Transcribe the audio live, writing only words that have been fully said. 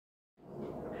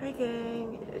Hey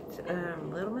gang, it's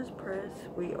Little Miss Press.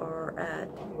 We are at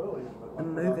a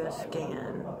Muga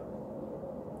scan.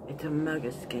 It's a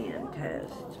Muga scan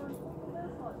test.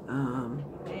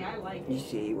 You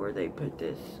see where they put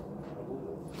this.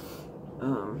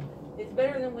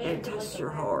 It tests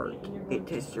your heart. It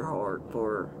tests your heart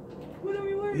for,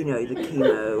 you know, the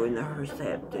chemo and the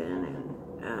Herceptin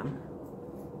and,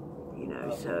 you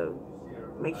know, so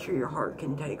make sure your heart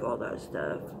can take all that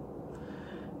stuff.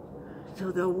 So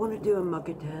they'll want to do a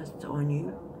Muga test on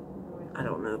you. I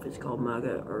don't know if it's called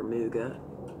Muga or Muga,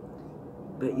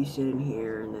 but you sit in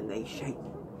here and then they shake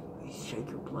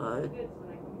your blood,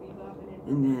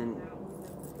 and then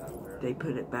they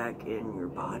put it back in your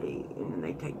body, and then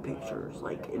they take pictures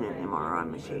like in an MRI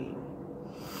machine.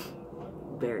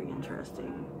 Very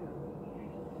interesting.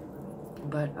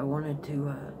 But I wanted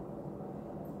to,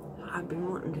 I've been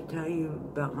wanting to tell you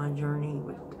about my journey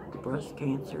with the breast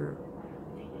cancer.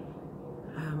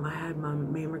 I had my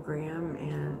mammogram,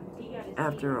 and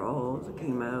after all the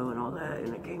chemo and all that,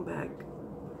 and it came back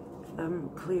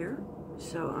clear,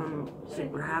 so I'm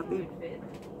super happy.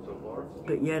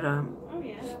 But yet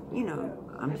you know,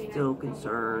 I'm still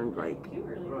concerned, like, you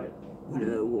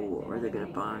know, well, are they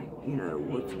gonna find, you know,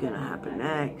 what's gonna happen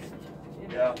next? You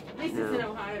know,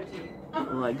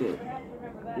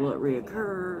 will it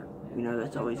reoccur? You know,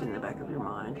 that's always in the back of your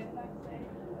mind.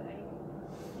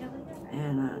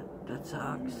 And that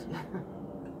sucks.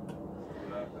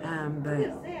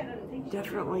 But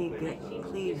definitely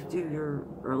please do your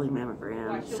early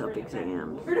mammogram,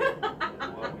 self-exam.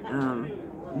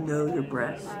 Know your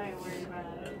breasts.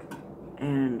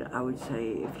 And I would say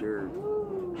if you're,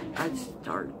 I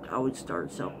would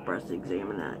start breast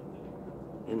examining that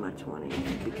in my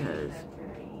 20s, because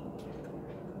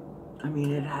I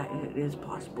mean it is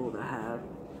possible to have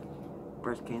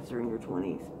breast cancer in your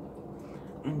 20s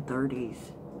and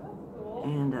 30s,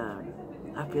 and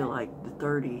I feel like the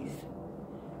 30s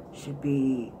should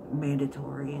be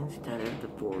mandatory instead of the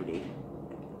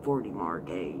 40 mark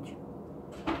age,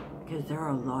 because there are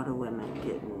a lot of women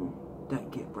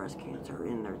that get breast cancer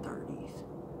in their 30s.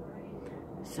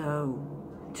 So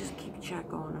just keep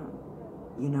check on them,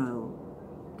 you know,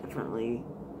 definitely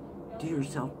do your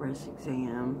self-breast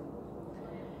exam,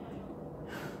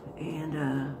 and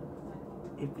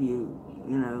if you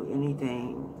know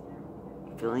anything,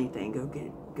 feel anything, go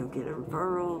get a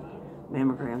referral.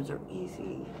 Mammograms are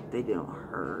easy. They don't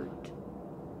hurt.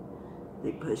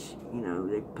 They push, you know,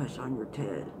 they push on your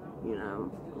tit, you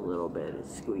know, a little bit. It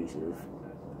squeezes.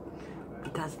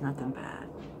 But that's nothing bad.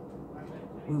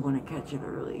 We want to catch it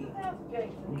early.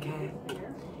 Okay?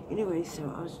 Anyway,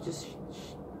 so I was just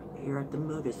here at the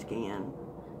Muga scan.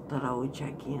 Thought I would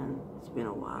check in. It's been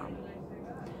a while.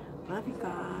 Love you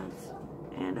guys.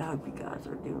 And I hope you guys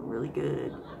are doing really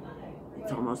good.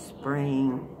 It's almost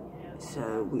spring,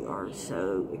 so we are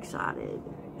so excited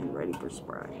and ready for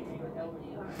spring.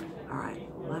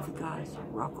 Alright, love you guys.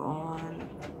 Rock on.